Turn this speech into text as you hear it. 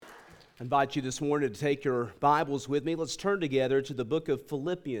I invite you this morning to take your Bibles with me. Let's turn together to the book of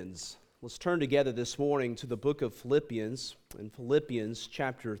Philippians. Let's turn together this morning to the book of Philippians, in Philippians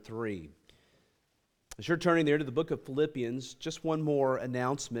chapter 3. As you're turning there to the book of Philippians, just one more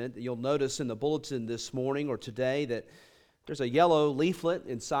announcement. You'll notice in the bulletin this morning or today that there's a yellow leaflet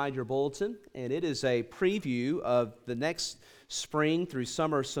inside your bulletin, and it is a preview of the next spring through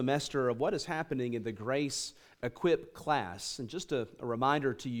summer semester of what is happening in the Grace Equip class. And just a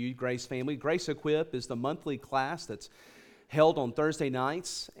reminder to you, Grace family, Grace Equip is the monthly class that's held on Thursday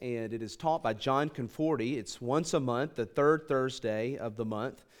nights, and it is taught by John Conforti. It's once a month, the third Thursday of the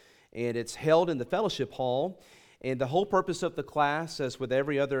month, and it's held in the fellowship hall. And the whole purpose of the class, as with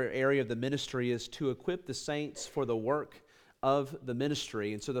every other area of the ministry, is to equip the saints for the work of the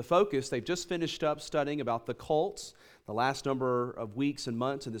ministry. And so the focus, they've just finished up studying about the cults the last number of weeks and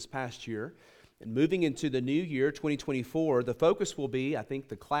months in this past year. And moving into the new year, 2024, the focus will be, I think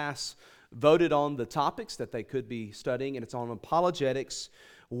the class voted on the topics that they could be studying, and it's on Apologetics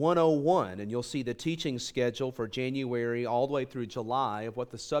 101. And you'll see the teaching schedule for January all the way through July of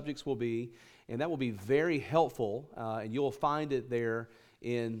what the subjects will be, and that will be very helpful, and you'll find it there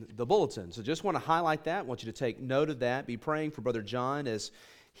in the bulletin. So just want to highlight that. I want you to take note of that. Be praying for Brother John as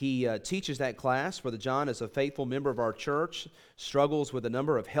he teaches that class. Brother John is a faithful member of our church, struggles with a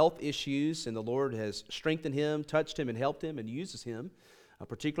number of health issues, and the Lord has strengthened him, touched him, and helped him, and uses him,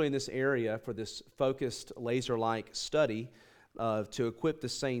 particularly in this area for this focused, laser-like study to equip the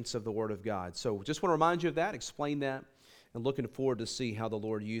saints of the Word of God. So just want to remind you of that, explain that, and looking forward to see how the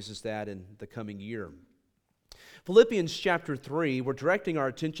Lord uses that in the coming year. Philippians chapter 3, we're directing our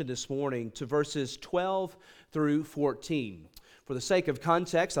attention this morning to verses 12 through 14. For the sake of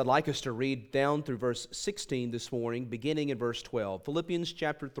context, I'd like us to read down through verse 16 this morning, beginning in verse 12. Philippians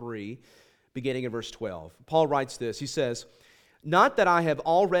chapter 3, beginning in verse 12. Paul writes this, he says, "Not that I have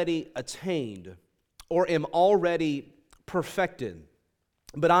already attained or am already perfected,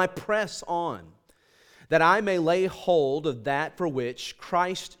 but I press on, that I may lay hold of that for which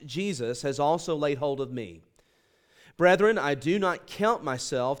Christ Jesus has also laid hold of me. Brethren, I do not count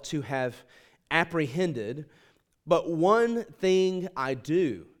myself to have apprehended, but one thing I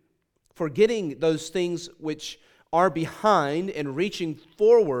do, forgetting those things which are behind and reaching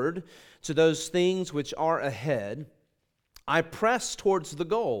forward to those things which are ahead, I press towards the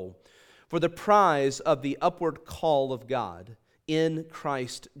goal for the prize of the upward call of God in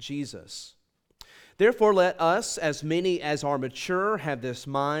Christ Jesus. Therefore let us, as many as are mature, have this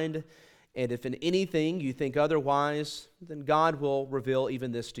mind, and if in anything you think otherwise, then God will reveal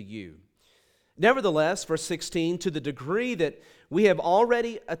even this to you. Nevertheless," verse 16, "to the degree that we have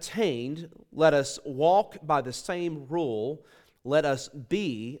already attained, let us walk by the same rule, let us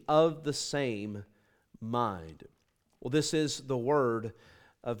be of the same mind." Well, this is the Word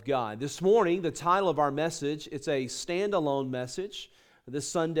of God. This morning, the title of our message, it's a standalone message. This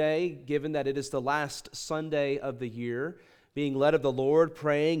Sunday, given that it is the last Sunday of the year, being led of the Lord,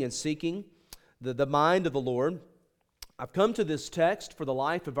 praying and seeking the mind of the Lord, I've come to this text for the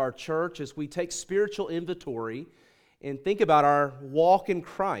life of our church as we take spiritual inventory and think about our walk in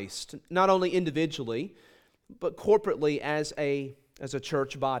Christ, not only individually, but corporately as a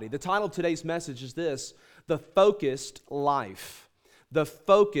church body. The title of today's message is this: The Focused Life. The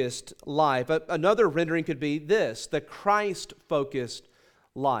Focused Life. Another rendering could be this: the Christ-focused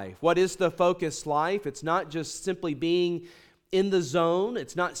life. What is the focused life? It's not just simply being in the zone.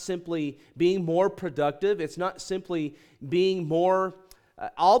 It's not simply being more productive. It's not simply being more,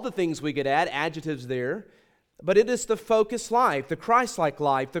 all the things we could add, adjectives there, but it is the focused life, the Christ-like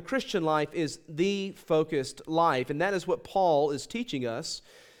life. The Christian life is the focused life, and that is what Paul is teaching us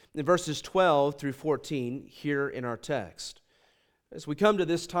in verses 12 through 14 here in our text. As we come to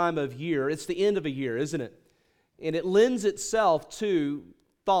this time of year, it's the end of a year, isn't it? And it lends itself to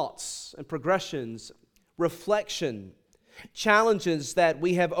thoughts and progressions, reflection, challenges that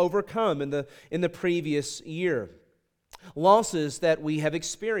we have overcome in the previous year, losses that we have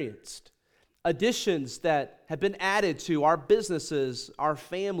experienced, additions that have been added to our businesses, our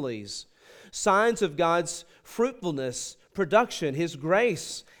families, signs of God's fruitfulness, production, His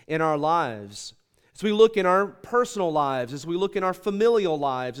grace in our lives. As we look in our personal lives, as we look in our familial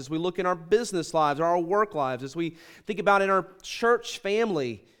lives, as we look in our business lives, our work lives, as we think about in our church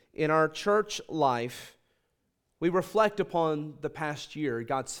family, in our church life, we reflect upon the past year,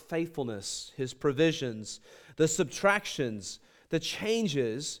 God's faithfulness, His provisions, the subtractions, the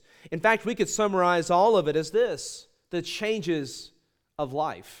changes. In fact, we could summarize all of it as this: the changes of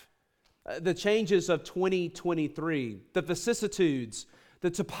life, the changes of 2023, the vicissitudes, the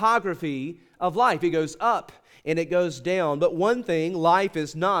topography of life. It goes up and it goes down. But one thing life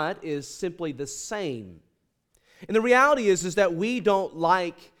is not is simply the same. And the reality is that we don't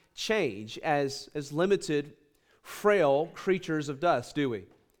like change as limited, frail creatures of dust, do we?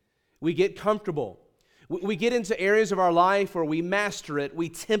 We get comfortable. We get into areas of our life where we master it, we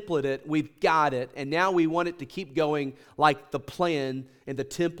template it, we've got it, and now we want it to keep going like the plan and the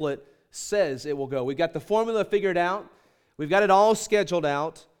template says it will go. We've got the formula figured out, we've got it all scheduled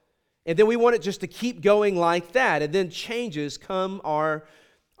out, and then we want it just to keep going like that, and then changes come our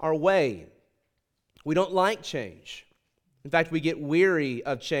way. We don't like change. In fact, we get weary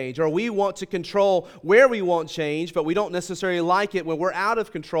of change, or we want to control where we want change, but we don't necessarily like it when we're out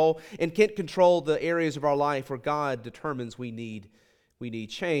of control and can't control the areas of our life where God determines we need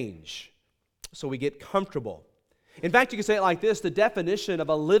change. So we get comfortable. In fact, you can say it like this: the definition of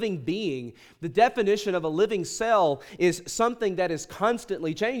a living being, the definition of a living cell is something that is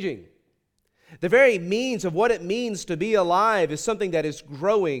constantly changing. The very means of what it means to be alive is something that is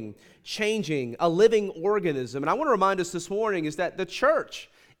growing, changing, a living organism. And I want to remind us this morning is that the church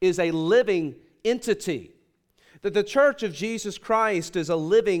is a living entity. That the church of Jesus Christ is a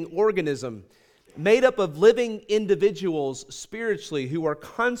living organism made up of living individuals spiritually who are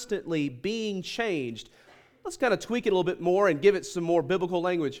constantly being changed. Let's kind of tweak it a little bit more and give it some more biblical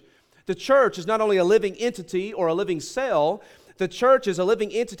language. The church is not only a living entity or a living cell, the church is a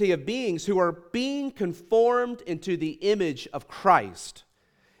living entity of beings who are being conformed into the image of Christ.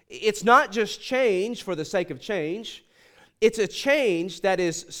 It's not just change for the sake of change. It's a change that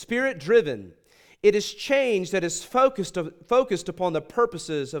is spirit-driven. It is change that is focused upon the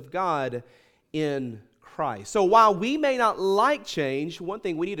purposes of God in Christ. So while we may not like change, one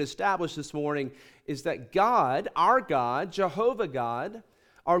thing we need to establish this morning is that God, our God, Jehovah God,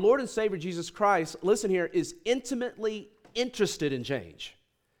 our Lord and Savior Jesus Christ, listen here, is intimately interested in change.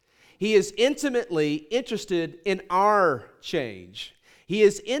 He is intimately interested in our change. He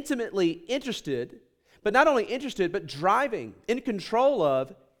is intimately interested, but not only interested, but driving, in control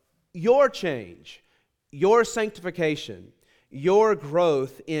of your change, your sanctification, your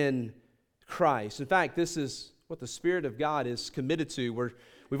growth in Christ. In fact, this is what the Spirit of God is committed to.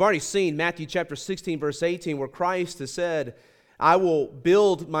 We've already seen Matthew chapter 16, verse 18, where Christ has said, I will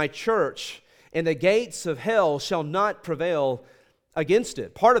build my church, and the gates of hell shall not prevail against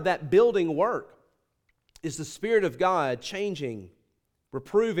it. Part of that building work is the Spirit of God changing,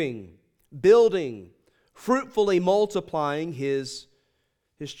 reproving, building, fruitfully multiplying His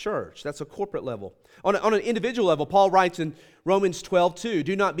church. That's a corporate level. On an individual level, Paul writes in Romans 12:2,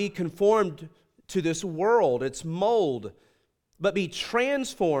 do not be conformed to this world, its mold, but be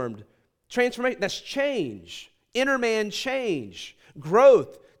transformed. Transformation, that's change. Inner man change,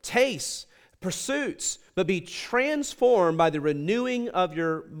 growth, tastes, pursuits, but be transformed by the renewing of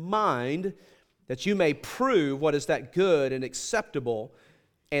your mind, that you may prove what is that good and acceptable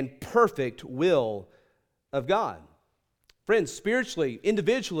and perfect will of God. Friends, spiritually,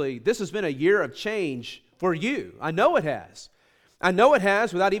 individually, this has been a year of change for you. I know it has. I know it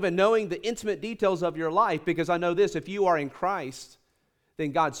has without even knowing the intimate details of your life, because I know this: if you are in Christ,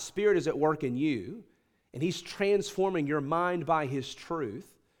 then God's Spirit is at work in you, and He's transforming your mind by His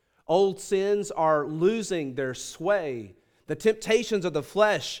truth. Old sins are losing their sway. The temptations of the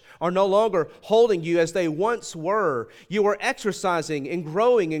flesh are no longer holding you as they once were. You are exercising and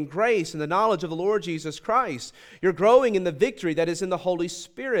growing in grace and the knowledge of the Lord Jesus Christ. You're growing in the victory that is in the Holy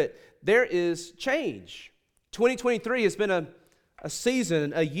Spirit. There is change. 2023 has been a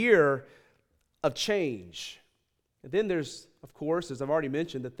season, a year of change. And then there's, of course, as I've already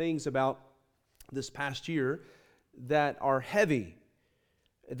mentioned, the things about this past year that are heavy,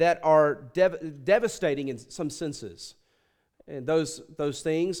 that are devastating in some senses. And those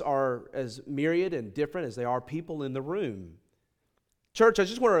things are as myriad and different as they are people in the room. Church, I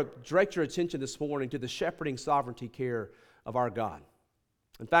just want to direct your attention this morning to the shepherding sovereignty care of our God.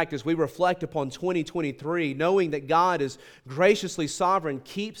 In fact, as we reflect upon 2023, knowing that God is graciously sovereign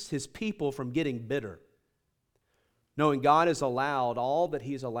keeps His people from getting bitter. Knowing God has allowed all that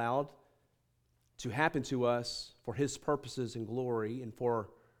He has allowed to happen to us for His purposes and glory and for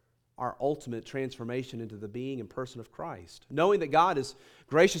our ultimate transformation into the being and person of Christ. Knowing that God is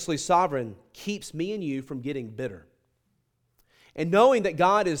graciously sovereign keeps me and you from getting bitter. And knowing that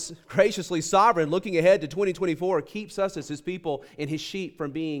God is graciously sovereign, looking ahead to 2024, keeps us as His people and His sheep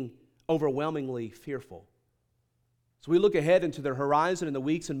from being overwhelmingly fearful. So we look ahead into the horizon in the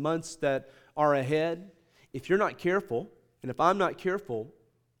weeks and months that are ahead. If you're not careful, and if I'm not careful,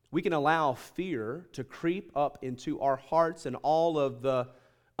 we can allow fear to creep up into our hearts, and all of the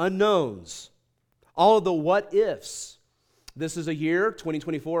unknowns, all of the what ifs, This is a year,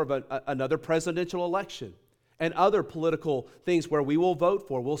 2024, of another presidential election and other political things where we will vote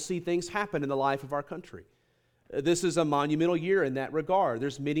for. We'll see things happen in the life of our country. This is a monumental year in that regard.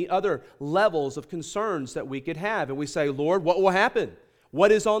 There's many other levels of concerns that we could have. And we say, Lord, what will happen?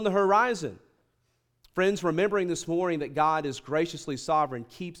 What is on the horizon? Friends, remembering this morning that God is graciously sovereign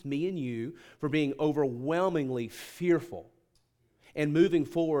keeps me and you from being overwhelmingly fearful and moving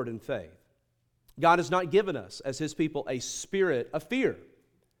forward in faith. God has not given us, as His people, a spirit of fear,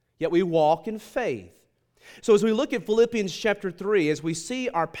 yet we walk in faith. So as we look at Philippians chapter 3, as we see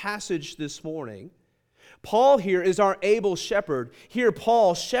our passage this morning, Paul here is our able shepherd. Here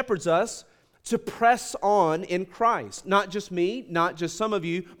Paul shepherds us to press on in Christ. Not just me, not just some of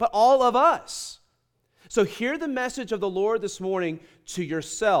you, but all of us. So hear the message of the Lord this morning to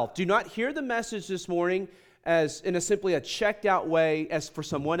yourself. Do not hear the message this morning as in simply a checked out way as for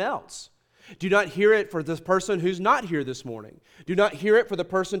someone else. Do not hear it for this person who's not here this morning. Do not hear it for the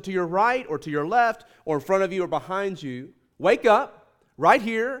person to your right or to your left or in front of you or behind you. Wake up right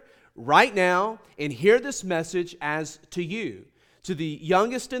here, right now, and hear this message as to you. To the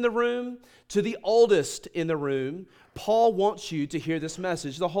youngest in the room, to the oldest in the room, Paul wants you to hear this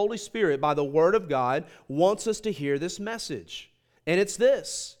message. The Holy Spirit, by the Word of God, wants us to hear this message. And it's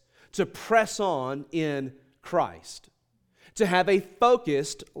this: to press on in Christ, to have a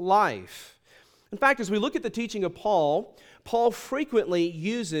focused life. In fact, as we look at the teaching of Paul, Paul frequently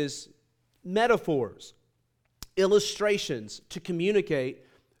uses metaphors, illustrations to communicate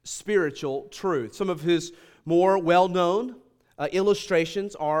spiritual truth. Some of his more well-known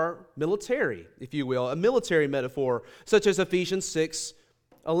illustrations are military, if you will, a military metaphor, such as Ephesians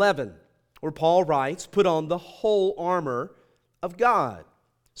 6:11, where Paul writes, "Put on the whole armor of God."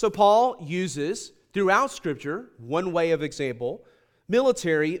 So Paul uses, throughout Scripture, one way of example,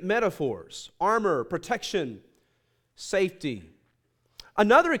 military metaphors: armor, protection, safety.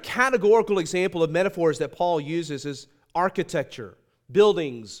 Another categorical example of metaphors that Paul uses is architecture,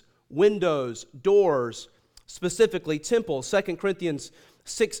 buildings, windows, doors, specifically temples. 2 Corinthians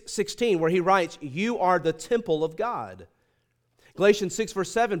 6:16, where he writes, "You are the temple of God." Galatians 6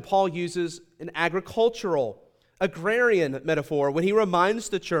 verse 7, Paul uses an agricultural, agrarian metaphor when he reminds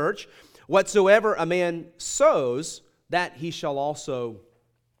the church, "Whatsoever a man sows, that he shall also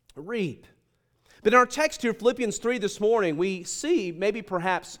reap." But in our text here, Philippians 3 this morning, we see maybe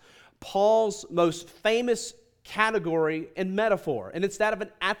perhaps Paul's most famous category and metaphor, and it's that of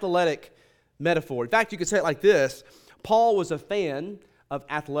an athletic metaphor. In fact, you could say it like this: Paul was a fan of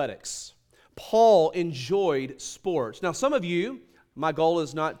athletics. Paul enjoyed sports. Now, some of you, my goal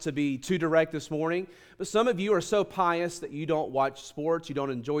is not to be too direct this morning, but some of you are so pious that you don't watch sports, you don't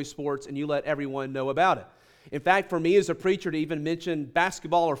enjoy sports, and you let everyone know about it. In fact, for me as a preacher to even mention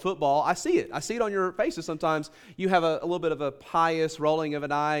basketball or football, I see it. I see it on your faces sometimes. You have a little bit of a pious rolling of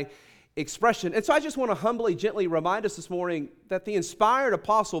an eye expression. And so I just want to humbly, gently remind us this morning that the inspired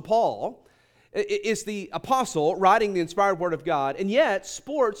apostle Paul is the apostle writing the inspired word of God, and yet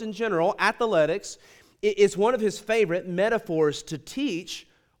sports in general, athletics, is one of his favorite metaphors to teach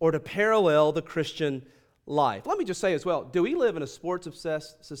or to parallel the Christian life. Let me just say as well, do we live in a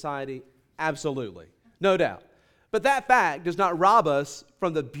sports-obsessed society? Absolutely, no doubt. But that fact does not rob us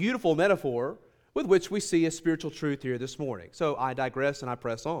from the beautiful metaphor with which we see a spiritual truth here this morning. So I digress and I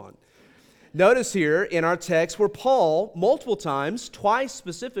press on. Notice here in our text where Paul, multiple times, twice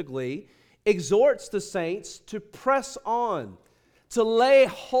specifically, exhorts the saints to press on, to lay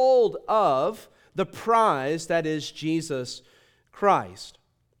hold of the prize that is Jesus Christ.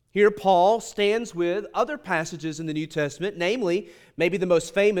 Here Paul stands with other passages in the New Testament, namely, maybe the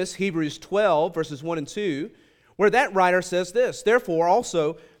most famous, Hebrews 12, verses 1 and 2, where that writer says this: "Therefore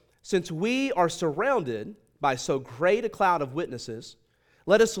also, since we are surrounded by so great a cloud of witnesses,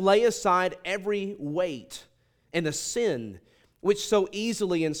 let us lay aside every weight and the sin which so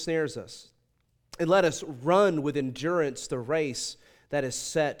easily ensnares us, and let us run with endurance the race that is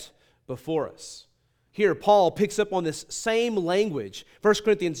set before us." Here, Paul picks up on this same language. 1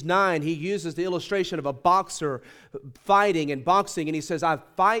 Corinthians 9, he uses the illustration of a boxer fighting and boxing, and he says, "I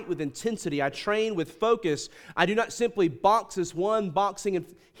fight with intensity, I train with focus. I do not simply box as one boxing and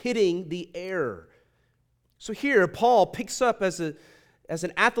hitting the air." So here, Paul picks up as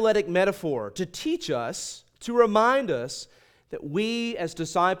an athletic metaphor to teach us, to remind us that we as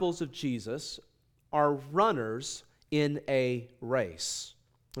disciples of Jesus are runners in a race.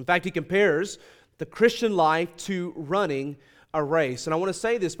 In fact, he compares the Christian life to running a race. And I want to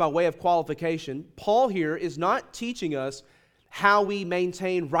say this by way of qualification. Paul here is not teaching us how we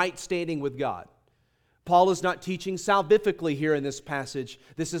maintain right standing with God. Paul is not teaching salvifically here in this passage.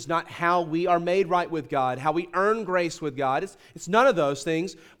 This is not how we are made right with God, how we earn grace with God. It's none of those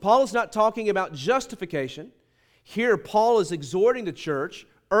things. Paul is not talking about justification. Here, Paul is exhorting the church,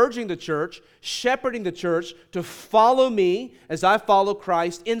 urging the church, shepherding the church to follow me as I follow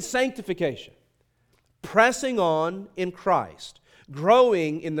Christ in sanctification, pressing on in Christ,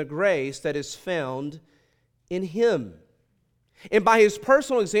 growing in the grace that is found in Him. And by his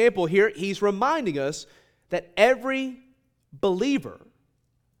personal example here, he's reminding us that every believer,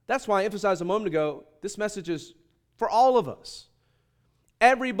 that's why I emphasized a moment ago, this message is for all of us.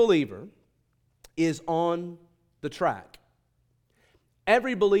 Every believer is on the track.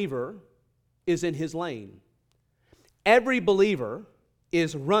 Every believer is in his lane. Every believer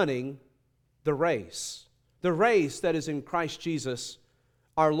is running the race that is in Christ Jesus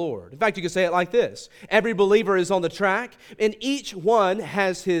our Lord. In fact, you could say it like this: every believer is on the track, and each one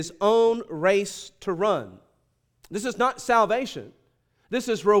has his own race to run. This is not salvation. This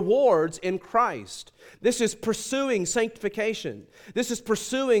is rewards in Christ. This is pursuing sanctification. This is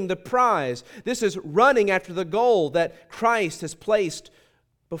pursuing the prize. This is running after the goal that Christ has placed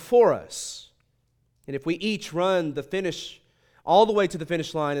before us. And if we each run the finish, all the way to the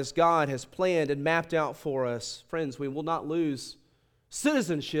finish line as God has planned and mapped out for us, friends, we will not lose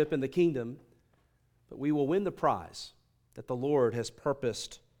citizenship in the kingdom, but we will win the prize that the Lord has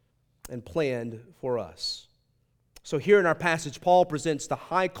purposed and planned for us. So here in our passage, Paul presents the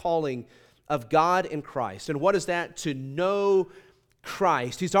high calling of God in Christ. And what is that? To know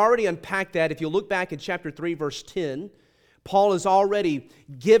Christ. He's already unpacked that. If you look back in chapter 3, verse 10, Paul has already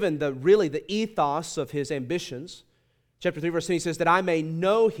given the ethos of his ambitions. Chapter 3, verse 10, he says, that I may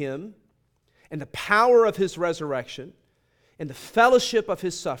know Him and the power of His resurrection and the fellowship of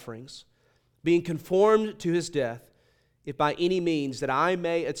His sufferings, being conformed to His death, if by any means that I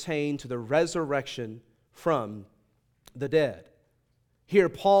may attain to the resurrection from the dead. Here,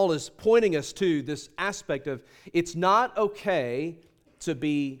 Paul is pointing us to this aspect of it's not okay to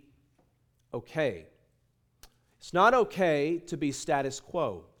be okay. It's not okay to be status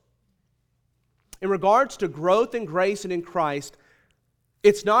quo. In regards to growth in grace and in Christ,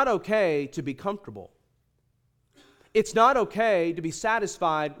 it's not okay to be comfortable. It's not okay to be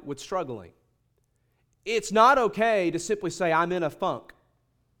satisfied with struggling. It's not okay to simply say, I'm in a funk.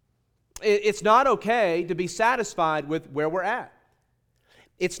 It's not okay to be satisfied with where we're at.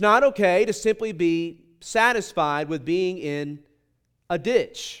 It's not okay to simply be satisfied with being in a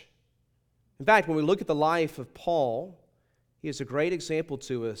ditch. In fact, when we look at the life of Paul, he is a great example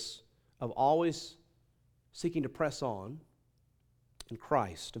to us of always seeking to press on in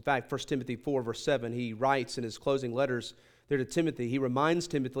Christ. In fact, 1 Timothy 4, verse 7, he writes in his closing letters there to Timothy, he reminds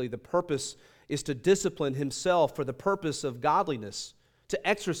Timothy the purpose is to discipline himself for the purpose of godliness, to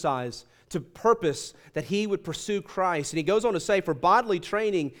exercise, to purpose that he would pursue Christ. And he goes on to say, for bodily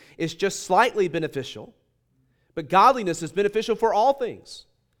training is just slightly beneficial, but godliness is beneficial for all things,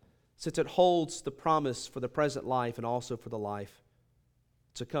 since it holds the promise for the present life and also for the life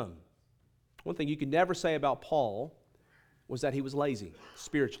to come. One thing you can never say about Paul was that he was lazy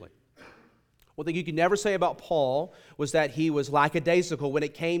spiritually. One thing you can never say about Paul was that he was lackadaisical when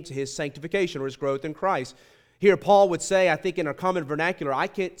it came to his sanctification or his growth in Christ. Here, Paul would say, I think in our common vernacular, I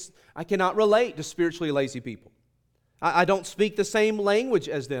cannot relate to spiritually lazy people. I don't speak the same language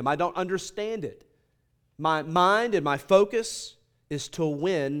as them. I don't understand it. My mind and my focus is to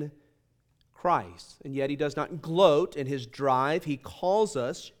win Christ. And yet he does not gloat in his drive. He calls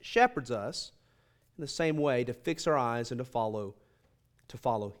us, shepherds us, in the same way to fix our eyes and to follow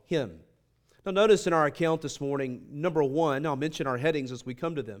Him. Now notice in our account this morning, number one, I'll mention our headings as we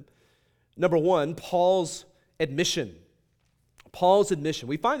come to them. Number one, Paul's admission. Paul's admission.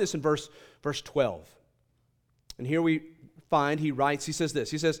 We find this in verse 12. And here we find, he writes, he says this,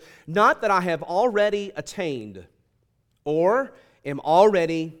 he says, not that I have already attained or am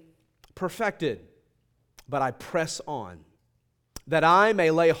already perfected, but I press on, that I may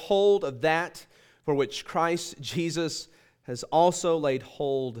lay hold of that for which Christ Jesus has also laid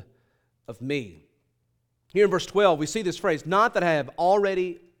hold of me. Here in verse 12, we see this phrase, not that I have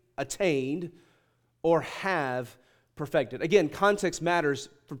already attained or have perfected. Again, context matters.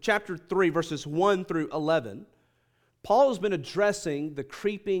 From chapter 3, verses 1 through 11, Paul has been addressing the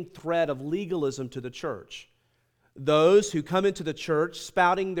creeping threat of legalism to the church. Those who come into the church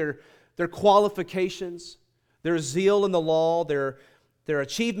spouting their qualifications, their zeal in the law, their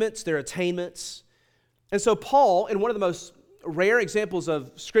achievements, their attainments. And so Paul, in one of the most rare examples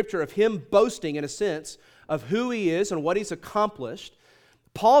of Scripture of him boasting, in a sense, of who he is and what he's accomplished,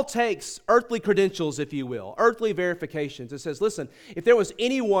 Paul takes earthly credentials, if you will, earthly verifications, and says, listen, if there was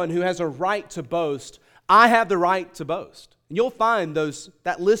anyone who has a right to boast, I have the right to boast. And you'll find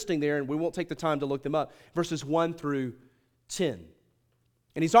that listing there, and we won't take the time to look them up, verses 1 through 10.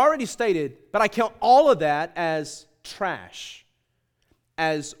 And he's already stated, but I count all of that as trash,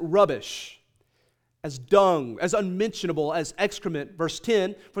 as rubbish, as dung, as unmentionable, as excrement. Verse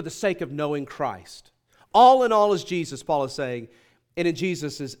 10, for the sake of knowing Christ. All in all is Jesus, Paul is saying, and in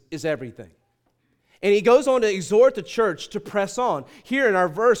Jesus is everything. And he goes on to exhort the church to press on. Here in our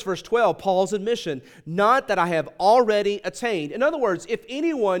verse 12, Paul's admission, not that I have already attained. In other words, if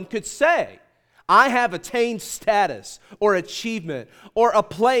anyone could say, I have attained status or achievement or a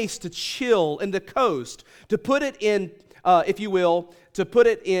place to chill in the coast, to put it in, if you will, to put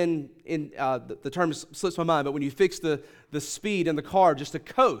it in the term slips my mind, but when you fix the speed in the car just to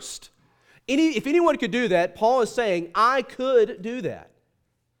coast. If anyone could do that, Paul is saying, I could do that,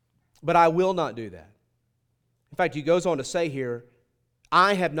 but I will not do that. In fact, he goes on to say here,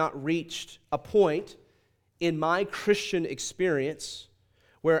 I have not reached a point in my Christian experience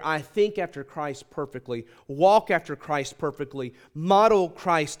where I think after Christ perfectly, walk after Christ perfectly, model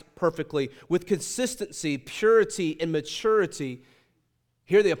Christ perfectly, with consistency, purity, and maturity.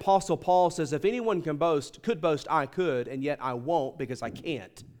 Here the Apostle Paul says, if anyone could boast, I could, and yet I won't because I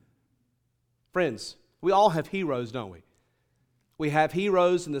can't. Friends, we all have heroes, don't we? We have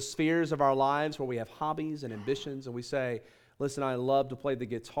heroes in the spheres of our lives where we have hobbies and ambitions, and we say, listen, I love to play the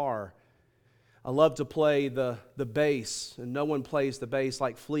guitar. I love to play the bass, and no one plays the bass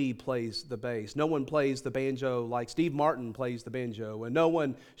like Flea plays the bass. No one plays the banjo like Steve Martin plays the banjo, and no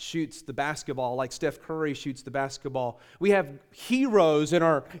one shoots the basketball like Steph Curry shoots the basketball. We have heroes in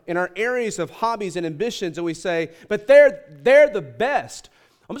our areas of hobbies and ambitions, and we say, but they're the best.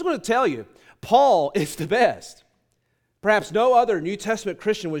 I'm just going to tell you, Paul is the best. Perhaps no other New Testament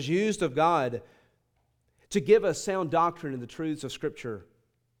Christian was used of God to give us sound doctrine and the truths of Scripture,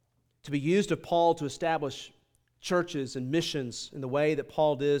 to be used of Paul to establish churches and missions in the way that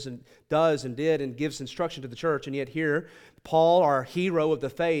Paul does and did and gives instruction to the church. And yet here, Paul, our hero of the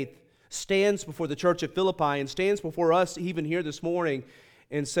faith, stands before the church at Philippi and stands before us even here this morning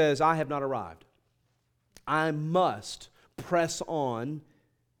and says, I have not arrived. I must press on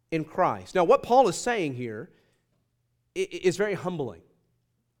in Christ. Now, what Paul is saying here is very humbling.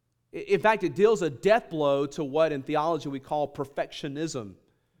 In fact, it deals a death blow to what in theology we call perfectionism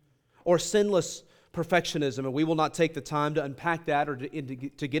or sinless perfectionism. And we will not take the time to unpack that or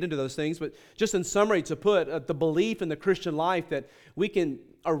to get into those things, but just in summary to put the belief in the Christian life that we can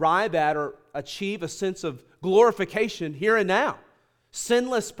arrive at or achieve a sense of glorification here and now.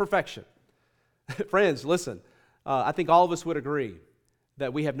 Sinless perfection. Friends, listen, I think all of us would agree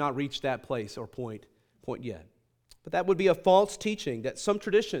that we have not reached that place or point yet. But that would be a false teaching that some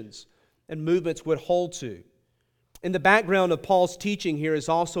traditions and movements would hold to. In the background of Paul's teaching here is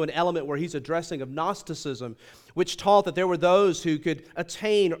also an element where he's addressing of Gnosticism, which taught that there were those who could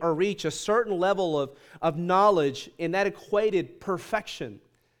attain or reach a certain level of knowledge, and that equated perfection.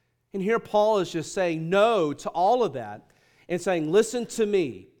 And here Paul is just saying no to all of that and saying, listen to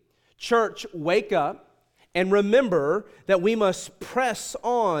me, church, wake up and remember that we must press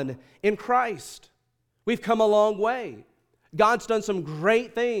on in Christ. We've come a long way. God's done some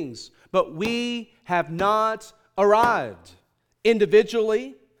great things, but we have not arrived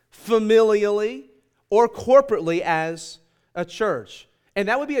individually, familially, or corporately as a church. And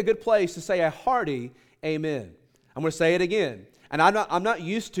that would be a good place to say a hearty amen. I'm going to say it again. And I'm not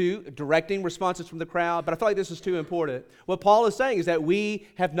used to directing responses from the crowd, but I feel like this is too important. What Paul is saying is that we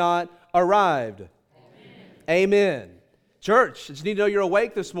have not arrived. Amen. Amen. Church, I just need to know you're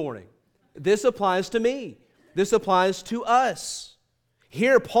awake this morning. This applies to me. This applies to us.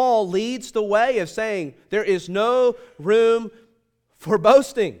 Here, Paul leads the way of saying there is no room for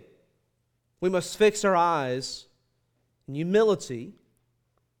boasting. We must fix our eyes in humility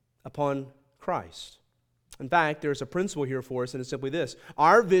upon Christ. In fact, there's a principle here for us, and it's simply this.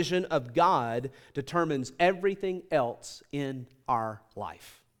 Our vision of God determines everything else in our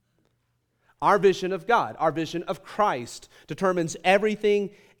life. Our vision of God, our vision of Christ determines everything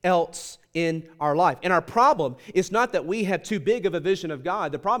else in our life. And our problem is not that we have too big of a vision of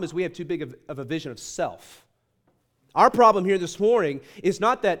God. The problem is we have too big of a vision of self. Our problem here this morning is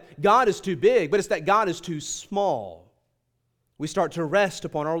not that God is too big, but it's that God is too small. We start to rest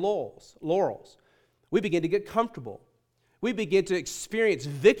upon our laurels. We begin to get comfortable. We begin to experience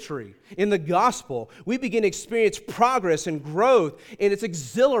victory in the gospel. We begin to experience progress and growth, and it's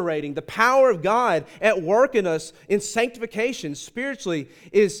exhilarating. The power of God at work in us in sanctification spiritually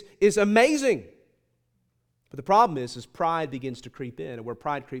is amazing. But the problem is pride begins to creep in, and where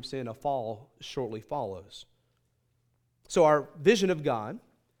pride creeps in, a fall shortly follows. So our vision of God,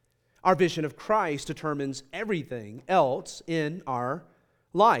 Our vision of Christ determines everything else in our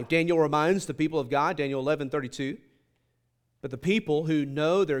life. Daniel reminds the people of God, Daniel 11:32, but the people who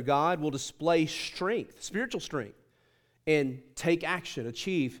know their God will display strength, spiritual strength, and take action,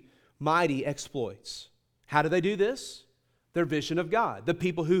 achieve mighty exploits. How do they do this? Their vision of God. The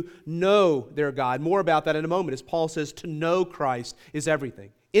people who know their God. More about that in a moment, as Paul says, to know Christ is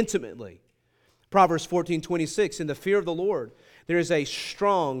everything, intimately. Proverbs 14:26, in the fear of the Lord, there is a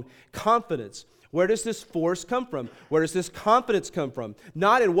strong confidence. Where does this force come from? Where does this confidence come from?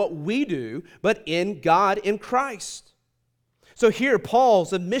 Not in what we do, but in God, in Christ. So here,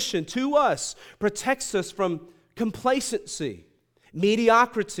 Paul's admission to us protects us from complacency,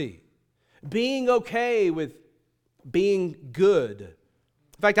 mediocrity, being okay with being good.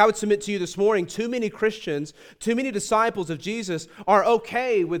 In fact, I would submit to you this morning, too many Christians, too many disciples of Jesus are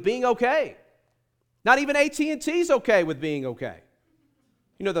okay with being okay. Not even AT&T's okay with being okay.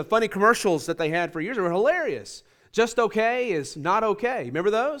 You know, the funny commercials that they had for years were hilarious. Just okay is not okay. Remember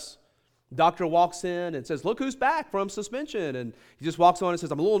those? Doctor walks in and says, look who's back from suspension. And he just walks on and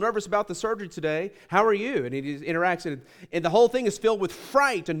says, I'm a little nervous about the surgery today. How are you? And he just interacts. And the whole thing is filled with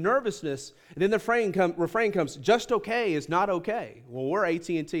fright and nervousness. And then the refrain comes, just okay is not okay. Well, we're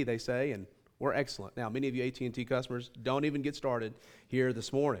AT&T, they say, and we're excellent. Now, many of you AT&T customers, don't even get started here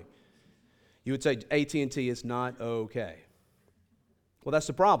this morning. You would say AT&T is not okay. Well, that's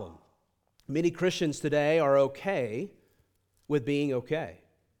the problem. Many Christians today are okay with being okay.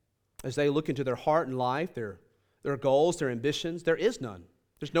 As they look into their heart and life, their goals, their ambitions, there is none.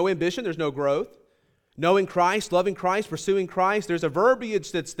 There's no ambition, there's no growth. Knowing Christ, loving Christ, pursuing Christ, there's a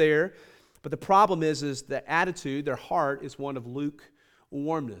verbiage that's there, but the problem is the attitude, their heart is one of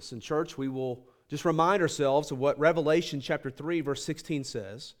lukewarmness. In church, we will just remind ourselves of what Revelation chapter 3, verse 16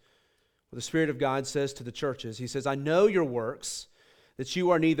 says. What the Spirit of God says to the churches. He says, I know your works, that you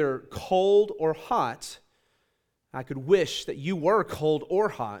are neither cold or hot. I could wish that you were cold or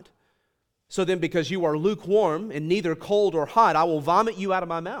hot. So then, because you are lukewarm and neither cold or hot, I will vomit you out of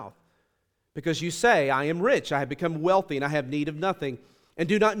my mouth. Because you say, I am rich, I have become wealthy, and I have need of nothing, and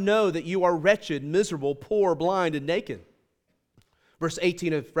do not know that you are wretched, miserable, poor, blind, and naked. Verse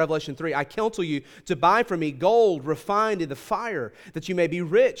 18 of Revelation 3, I counsel you to buy from me gold refined in the fire, that you may be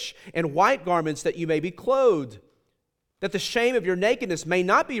rich, and white garments that you may be clothed, that the shame of your nakedness may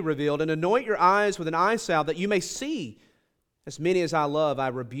not be revealed, and anoint your eyes with an eye salve, that you may see. As many as I love, I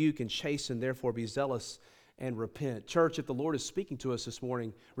rebuke and chasten, therefore be zealous and repent. Church, if the Lord is speaking to us this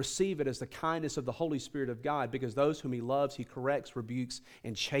morning, receive it as the kindness of the Holy Spirit of God, because those whom He loves, He corrects, rebukes,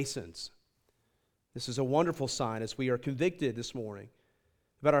 and chastens. This is a wonderful sign as we are convicted this morning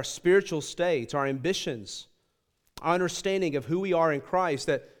about our spiritual states, our ambitions, our understanding of who we are in Christ,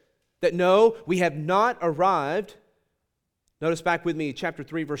 that no, we have not arrived. Notice back with me, chapter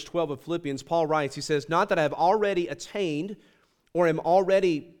 3, verse 12 of Philippians, Paul writes, he says, not that I have already attained or am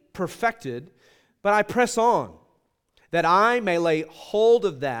already perfected, but I press on, that I may lay hold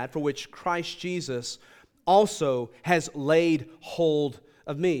of that for which Christ Jesus also has laid hold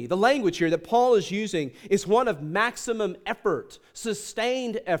of me. The language here that Paul is using is one of maximum effort,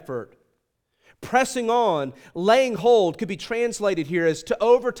 sustained effort. Pressing on, laying hold could be translated here as to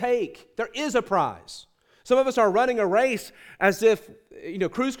overtake. There is a prize. Some of us are running a race as if,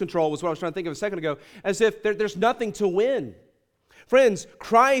 cruise control was what I was trying to think of a second ago, as if there's nothing to win. Friends,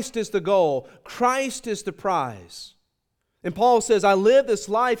 Christ is the goal. Christ is the prize. And Paul says, I live this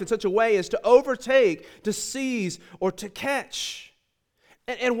life in such a way as to overtake, to seize, or to catch.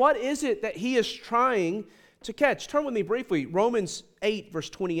 And what is it that he is trying to catch? Turn with me briefly, Romans 8, verse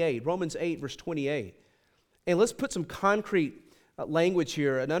 28. Romans 8, verse 28. And let's put some concrete language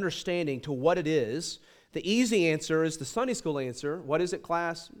here, an understanding to what it is. The easy answer is the Sunday school answer. What is it,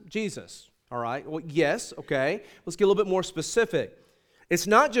 class? Jesus. All right. Well, yes. Okay. Let's get a little bit more specific. It's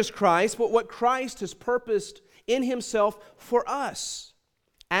not just Christ, but what Christ has purposed in Himself for us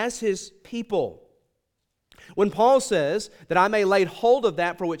as His people. When Paul says that I may lay hold of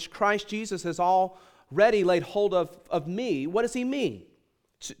that for which Christ Jesus has already laid hold of me, what does he mean?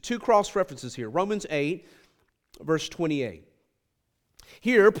 Two cross references here. Romans 8, verse 28.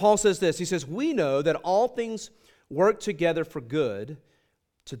 Here, Paul says this. He says, we know that all things work together for good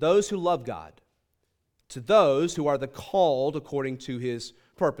to those who love God, to those who are the called according to His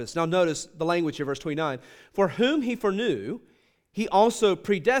purpose. Now notice the language here, verse 29. For whom He foreknew, He also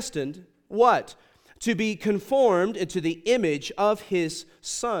predestined, what? To be conformed into the image of His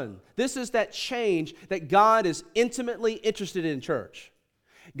Son. This is that change that God is intimately interested in, church.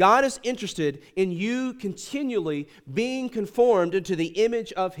 God is interested in you continually being conformed into the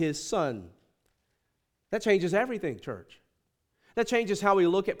image of His Son. That changes everything, church. That changes how we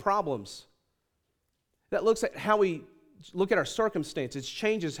look at problems. That looks at how we look at our circumstances. It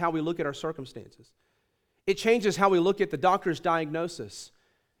changes how we look at our circumstances. It changes how we look at the doctor's diagnosis.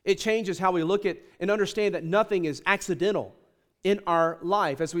 It changes how we look at and understand that nothing is accidental in our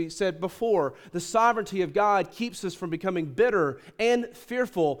life. As we said before, the sovereignty of God keeps us from becoming bitter and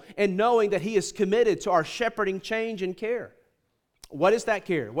fearful and knowing that He is committed to our shepherding change and care. What is that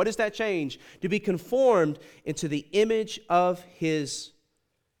care? What is that change? To be conformed into the image of His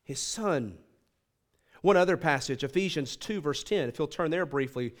Son. One other passage, Ephesians 2, verse 10. If you'll turn there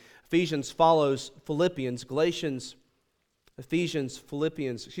briefly, Ephesians follows Philippians. Philippians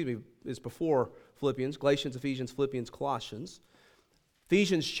is before Philippians. Galatians, Ephesians, Philippians, Colossians.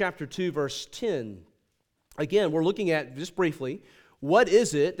 Ephesians chapter 2, verse 10. Again, we're looking at, just briefly, what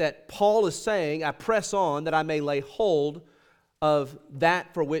is it that Paul is saying, I press on that I may lay hold of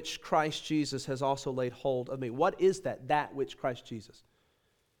that for which Christ Jesus has also laid hold of me. What is that which Christ Jesus?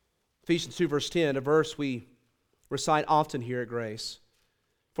 Ephesians 2, verse 10, a verse we recite often here at Grace.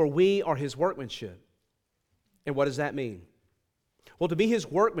 For we are His workmanship. And what does that mean? Well, to be His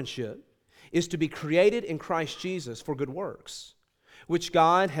workmanship is to be created in Christ Jesus for good works, which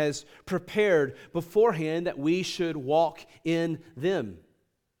God has prepared beforehand that we should walk in them.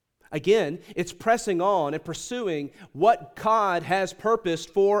 Again, it's pressing on and pursuing what God has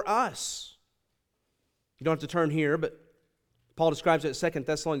purposed for us. You don't have to turn here, but Paul describes it at 2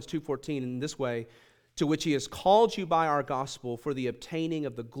 Thessalonians 2:14 in this way, to which He has called you by our gospel for the obtaining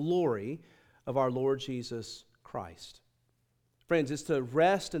of the glory of our Lord Jesus Christ. Friends, it's to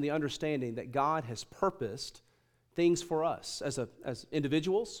rest in the understanding that God has purposed things for us as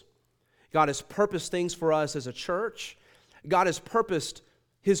individuals. God has purposed things for us as a church. God has purposed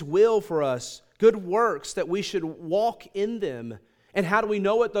His will for us, good works that we should walk in them. And how do we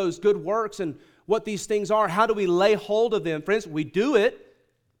know what those good works and what these things are? How do we lay hold of them? Friends, we do it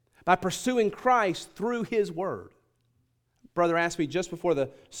by pursuing Christ through His Word. Brother asked me just before the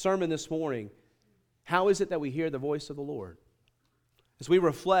sermon this morning, how is it that we hear the voice of the Lord? As we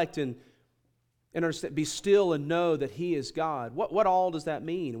reflect and understand, be still and know that He is God. What all does that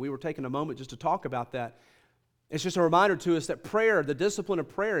mean? We were taking a moment just to talk about that. It's just a reminder to us that prayer, the discipline of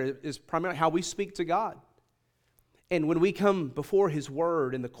prayer, is primarily how we speak to God. And when we come before His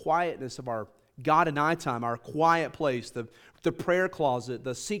Word in the quietness of our God and I time, our quiet place, the prayer closet,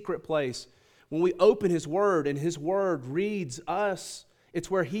 the secret place, when we open His Word and His Word reads us, it's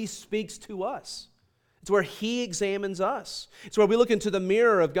where He speaks to us. It's where He examines us. It's where we look into the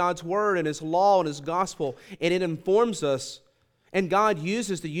mirror of God's Word and His law and His gospel, and it informs us. And God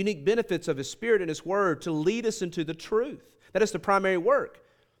uses the unique benefits of His Spirit and His Word to lead us into the truth. That is the primary work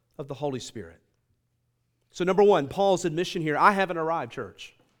of the Holy Spirit. So number one, Paul's admission here, I haven't arrived,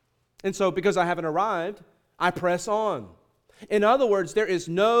 church. And so because I haven't arrived, I press on. In other words, there is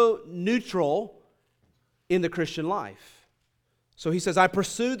no neutral in the Christian life. So he says, I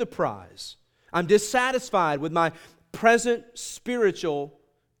pursue the prize. I'm dissatisfied with my present spiritual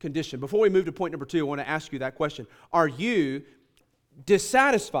condition. Before we move to point number 2, I want to ask you that question. Are you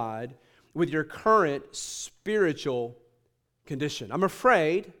dissatisfied with your current spiritual condition? I'm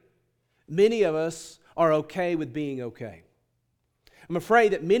afraid many of us are okay with being okay. I'm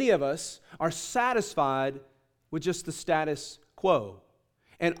afraid that many of us are satisfied with just the status quo.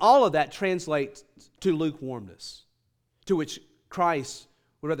 And all of that translates to lukewarmness, to which Christ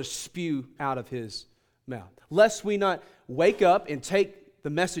would rather spew out of His mouth. Lest we not wake up and take the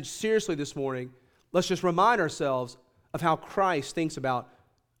message seriously this morning, let's just remind ourselves of how Christ thinks about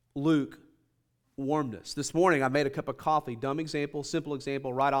lukewarmness. This morning I made a cup of coffee, dumb example, simple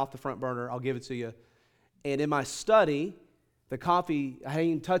example, right off the front burner, I'll give it to you. And in my study, the coffee, I hadn't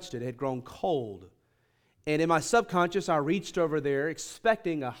even touched it, it had grown cold. And in my subconscious, I reached over there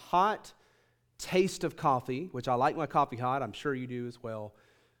expecting a hot taste of coffee, which I like my coffee hot, I'm sure you do as well,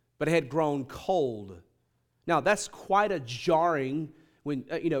 but it had grown cold. Now, that's quite a jarring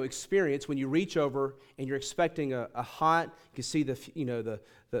experience when you reach over and you're expecting a hot, you can see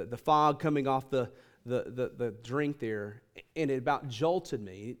the fog coming off the drink there, and it about jolted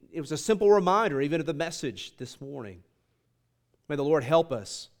me. It was a simple reminder even of the message this morning. May the Lord help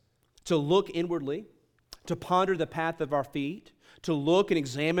us to look inwardly, to ponder the path of our feet, to look and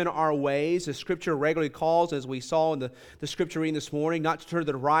examine our ways, as Scripture regularly calls, as we saw in the Scripture reading this morning, not to turn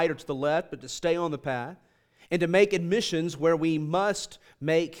to the right or to the left, but to stay on the path, and to make admissions where we must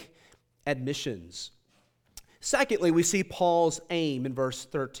make admissions. Secondly, we see Paul's aim in verse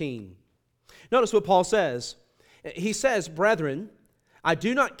 13. Notice what Paul says. He says, "Brethren, I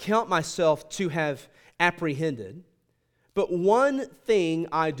do not count myself to have apprehended, but one thing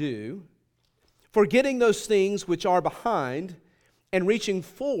I do, forgetting those things which are behind and reaching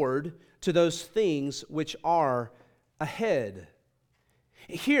forward to those things which are ahead.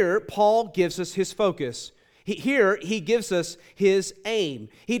 Here, Paul gives us his focus. Here, he gives us his aim.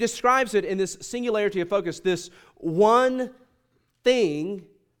 He describes it in this singularity of focus, this one thing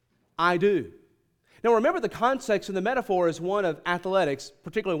I do. Now remember, the context and the metaphor is one of athletics,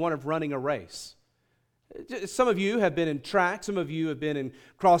 particularly one of running a race. Some of you have been in track, some of you have been in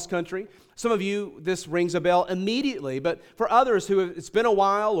cross country, some of you, this rings a bell immediately, but for others who it's been a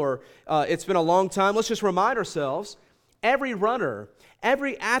while or it's been a long time, let's just remind ourselves, every runner,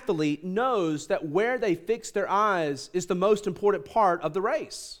 every athlete knows that where they fix their eyes is the most important part of the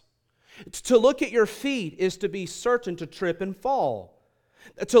race. To look at your feet is to be certain to trip and fall.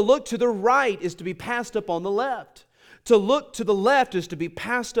 To look to the right is to be passed up on the left. To look to the left is to be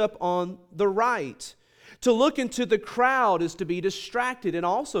passed up on the right. To look into the crowd is to be distracted and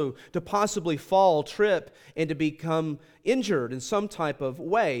also to possibly fall, trip, and to become injured in some type of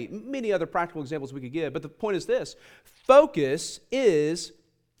way. Many other practical examples we could give, but the point is this: focus is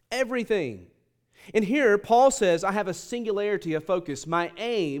everything. And here, Paul says, I have a singularity of focus. My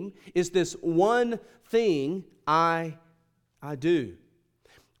aim is this one thing I do.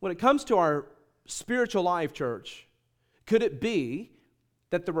 When it comes to our spiritual life, church, could it be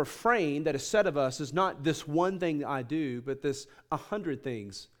that the refrain that is said of us is not this one thing I do, but this 100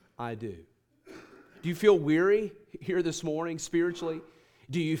 things I do? Do you feel weary here this morning spiritually?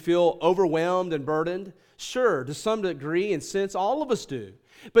 Do you feel overwhelmed and burdened? Sure, to some degree and sense, all of us do.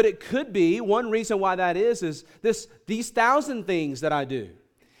 But it could be, one reason why that is these 1,000 things that I do.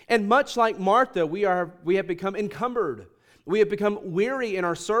 And much like Martha, we have become encumbered. We have become weary in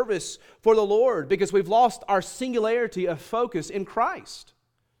our service for the Lord because we've lost our singularity of focus in Christ,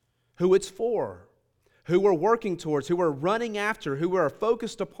 who it's for, who we're working towards, who we're running after, who we're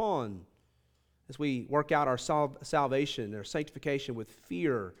focused upon as we work out our salvation, our sanctification with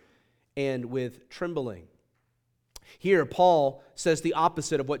fear and with trembling. Here, Paul says the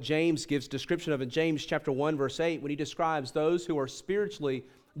opposite of what James gives description of in James chapter 1, verse 8, when he describes those who are spiritually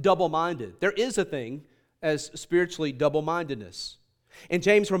double-minded. There is a thing as spiritually double-mindedness. And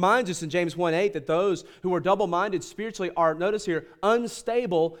James reminds us in James 1:8 that those who are double-minded spiritually are, notice here,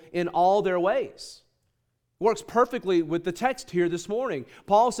 unstable in all their ways. Works perfectly with the text here this morning.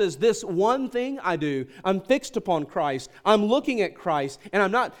 Paul says, this one thing I do, I'm fixed upon Christ, I'm looking at Christ, and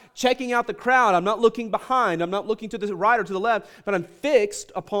I'm not checking out the crowd, I'm not looking behind, I'm not looking to the right or to the left, but I'm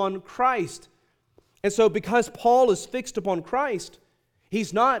fixed upon Christ. And so because Paul is fixed upon Christ,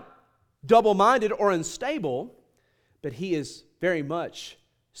 he's not double-minded or unstable, but he is very much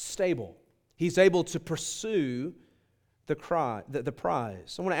stable. He's able to pursue the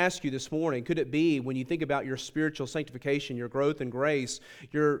prize. I want to ask you this morning, could it be when you think about your spiritual sanctification, your growth in grace,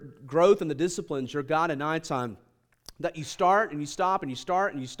 your growth in the disciplines, your God at night time, that you start and you stop and you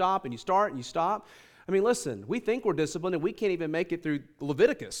start and you stop and you start and you stop? I mean, listen, we think we're disciplined and we can't even make it through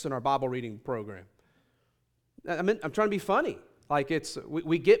Leviticus in our Bible reading program. I mean, I'm trying to be funny. Like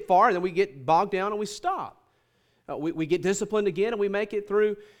we get far and then we get bogged down and we stop. We get disciplined again and we make it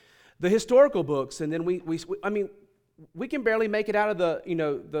through the historical books, and then we can barely make it out of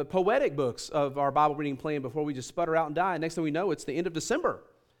the poetic books of our Bible reading plan before we just sputter out and die. And next thing we know, it's the end of December.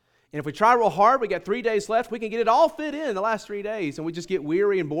 And if we try real hard, we got 3 days left, we can get it all fit in the last 3 days, and we just get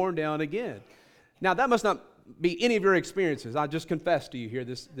weary and worn down again. Now, that must not be any of your experiences. I just confessed to you here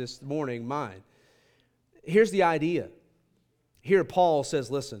this morning mine. Here's the idea. Here Paul says,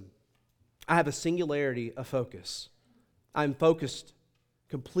 listen, I have a singularity of focus. I'm focused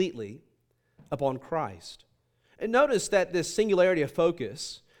completely upon Christ. And notice that this singularity of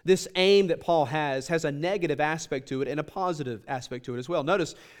focus, this aim that Paul has a negative aspect to it and a positive aspect to it as well.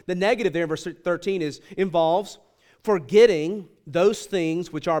 Notice the negative there in verse 13 involves forgetting those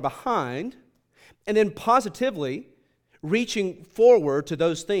things which are behind, and then positively reaching forward to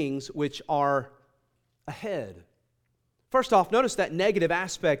those things which are ahead. First off, notice that negative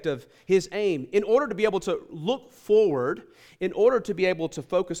aspect of his aim. In order to be able to look forward, in order to be able to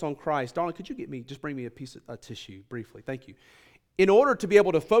focus on Christ, Darling, could you just bring me a piece of tissue briefly? Thank you. In order to be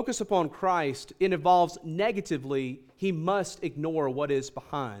able to focus upon Christ, it involves negatively, he must ignore what is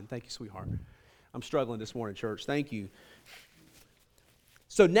behind. Thank you, sweetheart. I'm struggling this morning, church. Thank you.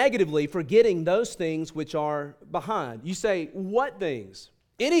 So negatively, forgetting those things which are behind. You say, what things?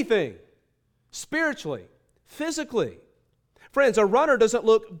 Anything. Spiritually, physically. Friends, a runner doesn't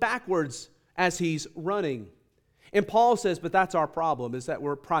look backwards as he's running. And Paul says, but that's our problem, is that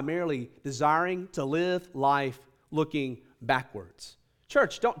we're primarily desiring to live life looking backwards.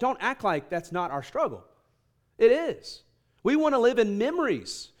 Church, don't act like that's not our struggle. It is. We want to live in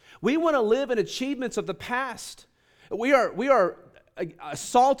memories. We want to live in achievements of the past. We are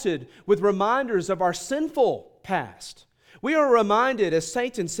assaulted with reminders of our sinful past. We are reminded as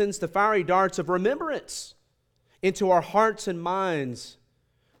Satan sends the fiery darts of remembrance into our hearts and minds,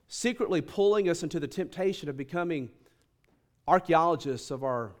 secretly pulling us into the temptation of becoming archaeologists of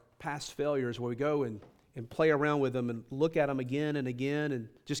our past failures, where we go and play around with them and look at them again and again and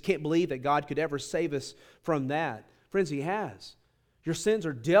just can't believe that God could ever save us from that. Friends, He has. Your sins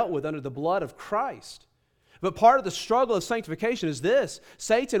are dealt with under the blood of Christ. But part of the struggle of sanctification is this.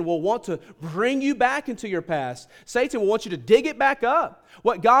 Satan will want to bring you back into your past. Satan will want you to dig it back up.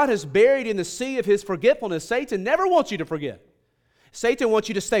 What God has buried in the sea of His forgetfulness, Satan never wants you to forget. Satan wants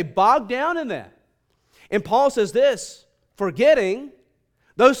you to stay bogged down in that. And Paul says this, forgetting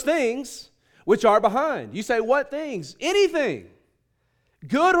those things which are behind. You say, what things? Anything,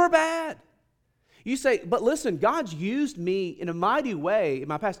 good or bad. You say, but listen, God's used me in a mighty way in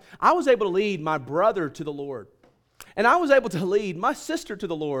my past. I was able to lead my brother to the Lord. And I was able to lead my sister to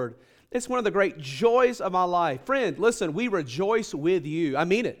the Lord. It's one of the great joys of my life. Friend, listen, we rejoice with you. I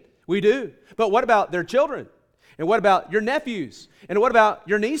mean it. We do. But what about their children? And what about your nephews? And what about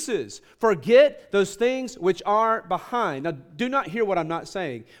your nieces? Forget those things which are behind. Now, do not hear what I'm not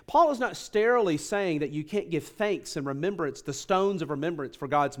saying. Paul is not sterilely saying that you can't give thanks and remembrance, the stones of remembrance for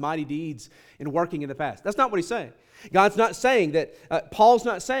God's mighty deeds in working in the past. That's not what he's saying. God's not saying that, Paul's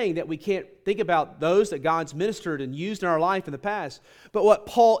not saying that we can't think about those that God's ministered and used in our life in the past. But what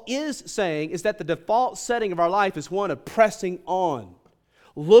Paul is saying is that the default setting of our life is one of pressing on,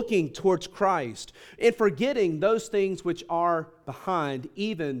 looking towards Christ, and forgetting those things which are behind,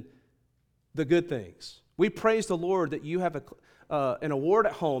 even the good things. We praise the Lord that you have an award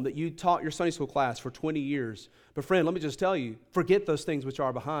at home, that you taught your Sunday school class for 20 years. But friend, let me just tell you, forget those things which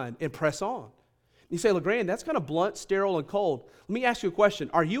are behind and press on. You say, LeGrand, that's kind of blunt, sterile, and cold. Let me ask you a question.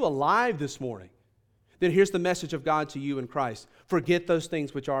 Are you alive this morning? Then here's the message of God to you in Christ. Forget those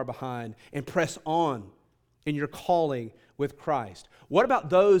things which are behind and press on in your calling with Christ. What about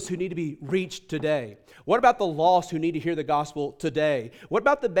those who need to be reached today? What about the lost who need to hear the gospel today? What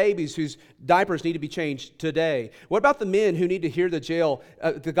about the babies whose diapers need to be changed today? What about the men who need to hear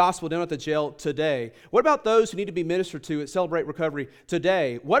the gospel down at the jail today? What about those who need to be ministered to at Celebrate Recovery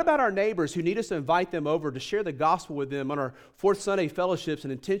today? What about our neighbors who need us to invite them over to share the gospel with them on our Fourth Sunday fellowships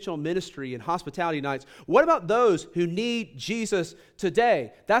and intentional ministry and hospitality nights? What about those who need Jesus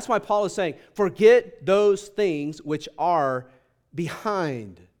today? That's why Paul is saying, forget those things which are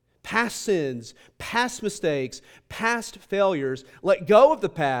behind. Past sins, past mistakes, past failures. Let go of the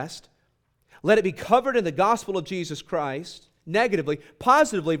past. Let it be covered in the gospel of Jesus Christ. Negatively,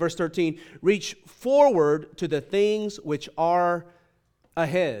 positively, verse 13, reach forward to the things which are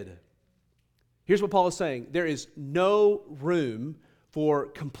ahead. Here's what Paul is saying. There is no room for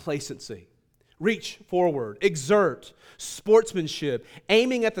complacency. Reach forward, exert, sportsmanship,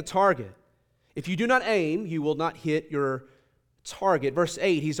 aiming at the target. If you do not aim, you will not hit your target. Verse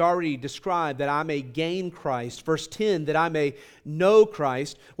 8, he's already described that I may gain Christ. Verse 10, that I may know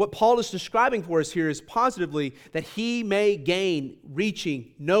Christ. What Paul is describing for us here is positively that he may gain,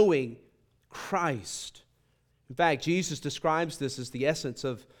 reaching, knowing Christ. In fact, Jesus describes this as the essence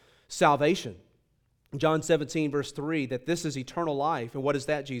of salvation. John 17, verse 3, that this is eternal life. And what is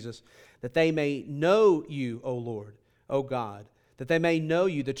that, Jesus? That they may know you, O Lord, O God, that they may know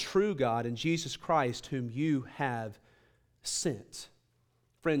you, the true God, and Jesus Christ, whom you have sent.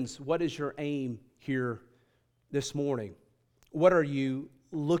 Friends, what is your aim here this morning? What are you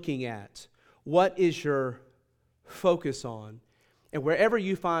looking at? What is your focus on? And wherever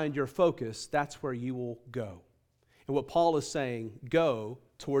you find your focus, that's where you will go. And what Paul is saying, go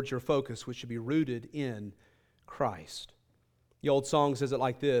towards your focus, which should be rooted in Christ. The old song says it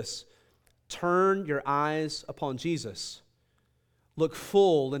like this: turn your eyes upon Jesus. Look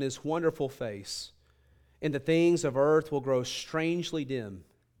full in His wonderful face, and the things of earth will grow strangely dim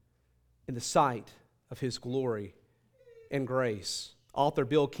in the sight of His glory and grace. Author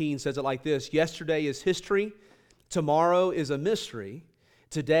Bill Keane says it like this: yesterday is history, tomorrow is a mystery,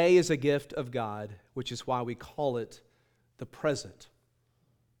 today is a gift of God, which is why we call it the present.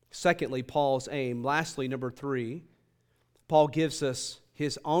 Secondly, Paul's aim. Lastly, number 3, Paul gives us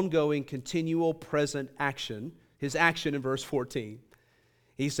his ongoing, continual, present action, his action in verse 14.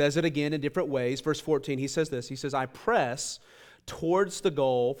 He says it again in different ways. Verse 14, he says this. He says, I press towards the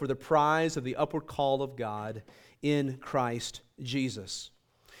goal for the prize of the upward call of God in Christ Jesus.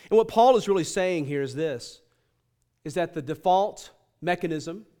 And what Paul is really saying here is this, is that the default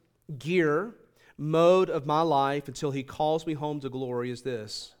mechanism, gear, mode of my life until He calls me home to glory is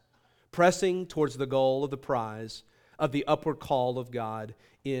this: pressing towards the goal of the prize of the upward call of God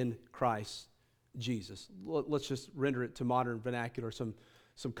in Christ Jesus. Let's just render it to modern vernacular, some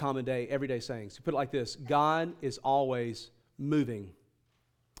common day, everyday sayings. You put it like this: God is always moving.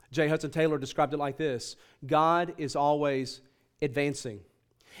 J. Hudson Taylor described it like this: God is always advancing.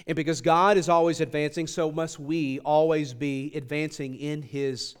 And because God is always advancing, so must we always be advancing in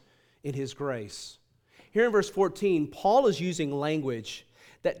His grace. Here in verse 14, Paul is using language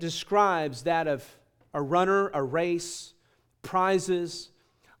that describes that of a runner, a race, prizes,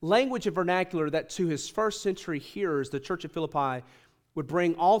 language and vernacular that to his first century hearers, the church of Philippi, would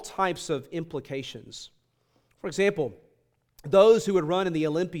bring all types of implications. For example, those who would run in the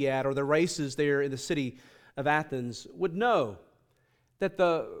Olympiad or the races there in the city of Athens would know that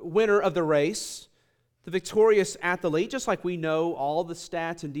the winner of the race, the victorious athlete, just like we know all the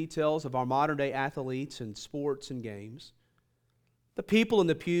stats and details of our modern day athletes and sports and games, the people in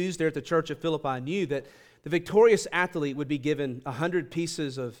the pews there at the church of Philippi knew that the victorious athlete would be given 100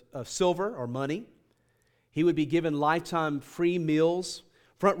 pieces of silver or money. He would be given lifetime free meals,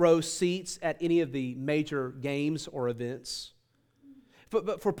 front row seats at any of the major games or events.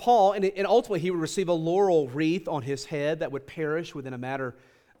 But for Paul, and ultimately he would receive a laurel wreath on his head that would perish within a matter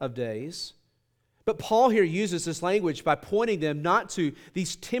of days. But Paul here uses this language by pointing them not to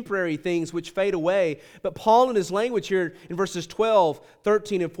these temporary things which fade away, but Paul in his language here in verses 12,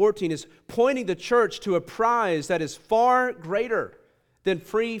 13, and 14 is pointing the church to a prize that is far greater than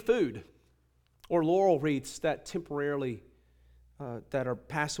free food or laurel wreaths that temporarily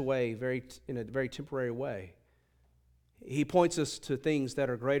pass away in a very temporary way. He points us to things that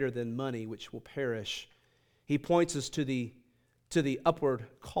are greater than money, which will perish. He points us to the upward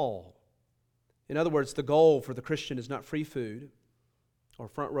call. In other words, the goal for the Christian is not free food or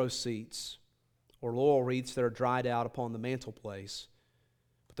front row seats or laurel wreaths that are dried out upon the mantelpiece.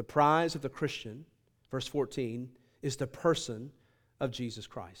 But the prize of the Christian, verse 14, is the person of Jesus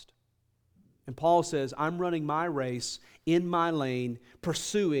Christ. And Paul says, I'm running my race in my lane,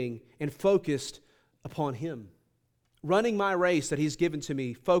 pursuing and focused upon Him. Running my race that He's given to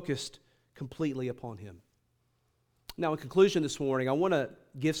me, focused completely upon Him. Now, in conclusion this morning, I want to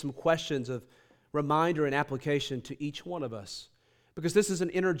give some questions of reminder and application to each one of us, because this is an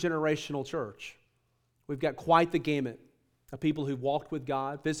intergenerational church. We've got quite the gamut of people who've walked with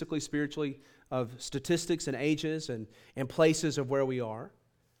God, physically, spiritually, of statistics and ages and places of where we are.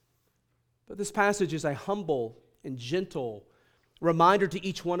 But this passage is a humble and gentle reminder to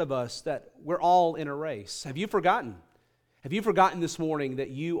each one of us that we're all in a race. Have you forgotten? Have you forgotten this morning that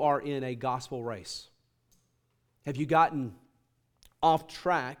you are in a gospel race? Have you gotten off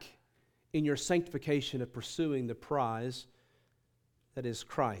track in your sanctification of pursuing the prize that is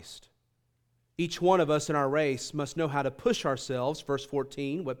Christ? Each one of us in our race must know how to push ourselves, verse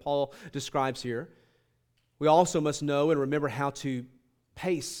 14, what Paul describes here. We also must know and remember how to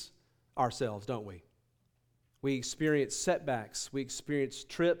pace ourselves, don't we? We experience setbacks, we experience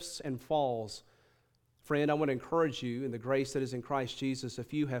trips and falls. Friend, I want to encourage you in the grace that is in Christ Jesus.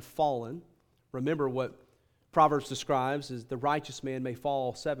 If you have fallen, remember what Proverbs describes as the righteous man may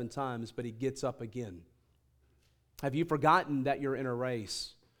fall 7 times, but he gets up again. Have you forgotten that you're in a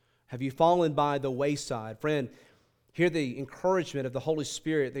race? Have you fallen by the wayside? Friend, hear the encouragement of the Holy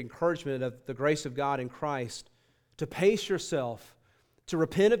Spirit, the encouragement of the grace of God in Christ to pace yourself, to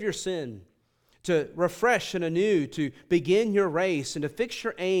repent of your sin, to refresh and anew, to begin your race, and to fix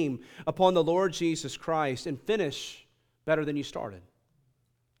your aim upon the Lord Jesus Christ and finish better than you started.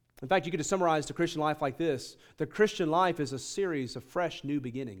 In fact, you could summarize the Christian life like this: the Christian life is a series of fresh new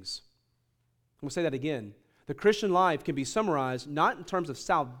beginnings. I'm going to say that again. The Christian life can be summarized not in terms of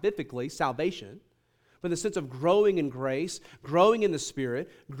salvifically, salvation, but in the sense of growing in grace, growing in the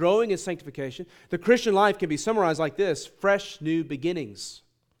Spirit, growing in sanctification. The Christian life can be summarized like this: fresh new beginnings.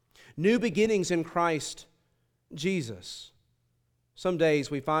 New beginnings in Christ Jesus. Some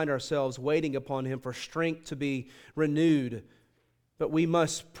days we find ourselves waiting upon Him for strength to be renewed, but we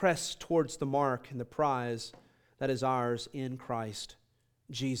must press towards the mark and the prize that is ours in Christ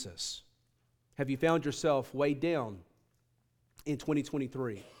Jesus. Have you found yourself weighed down in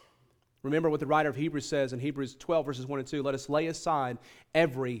 2023? Remember what the writer of Hebrews says in Hebrews 12, verses 1 and 2. Let us lay aside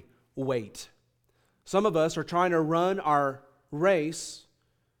every weight. Some of us are trying to run our race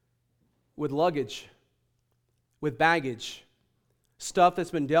with luggage, with baggage, stuff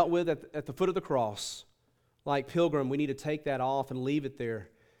that's been dealt with at the foot of the cross. Like Pilgrim, we need to take that off and leave it there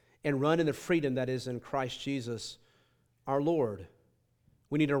and run in the freedom that is in Christ Jesus our Lord.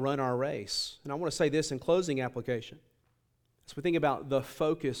 We need to run our race. And I want to say this in closing application. As we think about the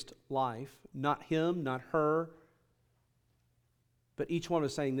focused life, not him, not her, but each one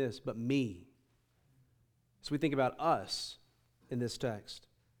is saying this, but me. As we think about us in this text.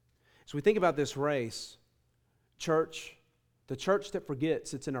 As we think about this race, church, the church that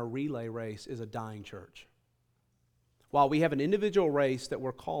forgets it's in a relay race is a dying church. While we have an individual race that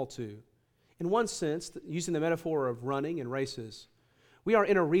we're called to, in one sense, using the metaphor of running and races, we are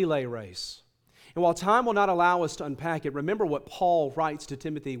in a relay race. And while time will not allow us to unpack it, remember what Paul writes to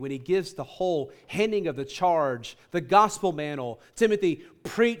Timothy when he gives the whole handing of the charge, the gospel mantle. Timothy,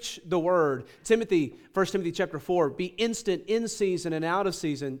 preach the word. Timothy, 1 Timothy chapter 4, be instant in season and out of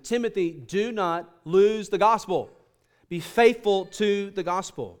season. Timothy, do not lose the gospel. Be faithful to the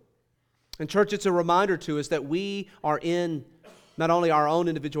gospel. And church, it's a reminder to us that we are in not only our own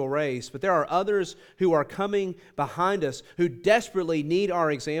individual race, but there are others who are coming behind us who desperately need our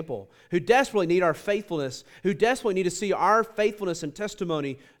example, who desperately need our faithfulness, who desperately need to see our faithfulness and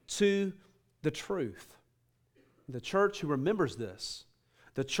testimony to the truth. The church who remembers this,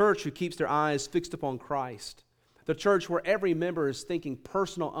 the church who keeps their eyes fixed upon Christ, the church where every member is thinking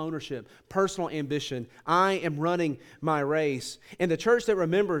personal ownership, personal ambition, I am running my race, and the church that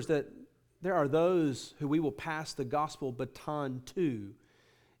remembers that there are those who we will pass the gospel baton to,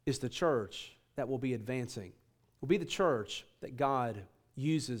 is the church that will be advancing. Will be the church that God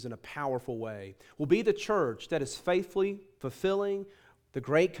uses in a powerful way. Will be the church that is faithfully fulfilling the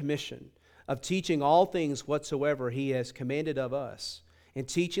Great Commission of teaching all things whatsoever He has commanded of us, and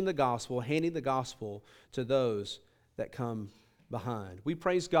teaching the gospel, handing the gospel to those that come behind. We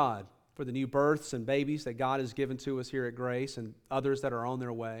praise God for the new births and babies that God has given to us here at Grace and others that are on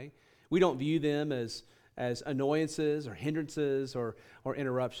their way. We don't view them as annoyances or hindrances or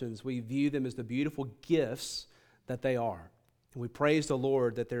interruptions. We view them as the beautiful gifts that they are. And we praise the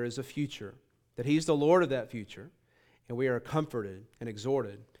Lord that there is a future, that He's the Lord of that future, and we are comforted and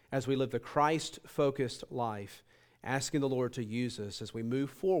exhorted as we live the Christ-focused life, asking the Lord to use us as we move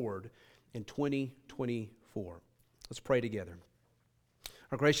forward in 2024. Let's pray together.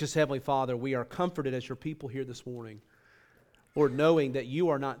 Our gracious Heavenly Father, we are comforted as your people here this morning, Lord, knowing that you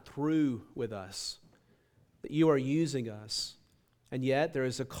are not through with us, that you are using us, and yet there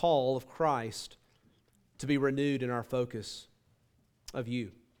is a call of Christ to be renewed in our focus of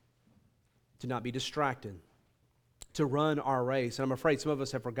you, to not be distracted, to run our race. And I'm afraid some of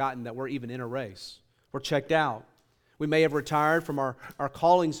us have forgotten that we're even in a race. We're checked out. We may have retired from our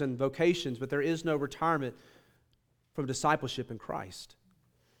callings and vocations, but there is no retirement from discipleship in Christ.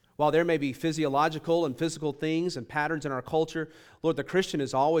 While there may be physiological and physical things and patterns in our culture, Lord, the Christian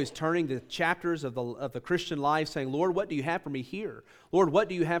is always turning to chapters of the Christian life saying, Lord, what do you have for me here? Lord, what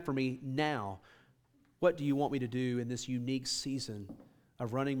do you have for me now? What do you want me to do in this unique season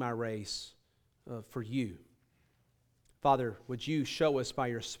of running my race for you? Father, would you show us by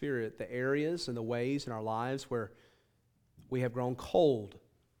your Spirit the areas and the ways in our lives where we have grown cold,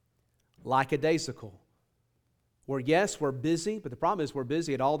 lackadaisical, where, yes, we're busy, but the problem is we're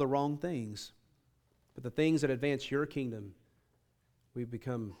busy at all the wrong things. But the things that advance your kingdom, we've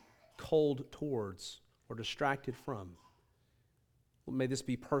become cold towards or distracted from. Well, may this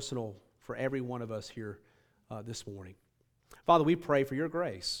be personal for every one of us here this morning. Father, we pray for your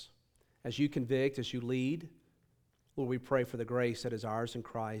grace. As you convict, as you lead, Lord, we pray for the grace that is ours in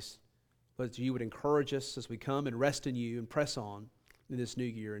Christ. But you would encourage us as we come and rest in you and press on in this new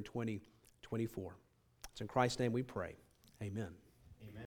year in 2024. It's in Christ's name we pray. Amen.